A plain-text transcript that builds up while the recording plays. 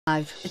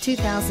A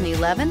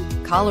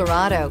 2011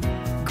 Colorado.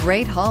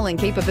 Great hauling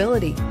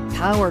capability,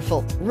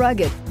 powerful,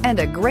 rugged, and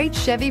a great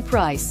Chevy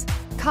price.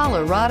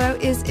 Colorado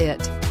is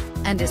it,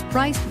 and is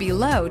priced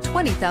below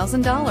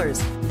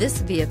 $20,000.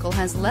 This vehicle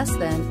has less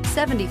than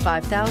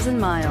 75,000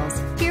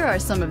 miles. Here are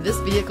some of this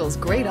vehicle's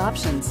great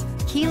options: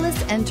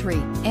 keyless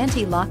entry,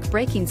 anti-lock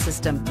braking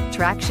system,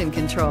 traction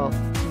control,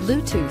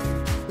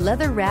 Bluetooth,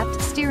 leather-wrapped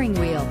steering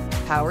wheel,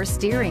 power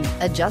steering,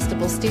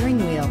 adjustable steering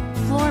wheel,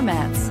 floor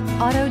mats,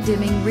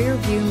 auto-dimming rear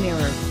view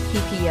mirror,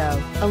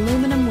 PPO,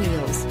 aluminum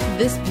wheels.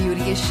 This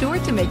beauty is sure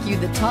to make you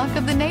the talk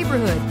of the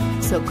neighborhood.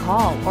 So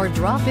call or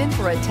drop in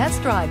for a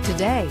test drive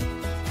today.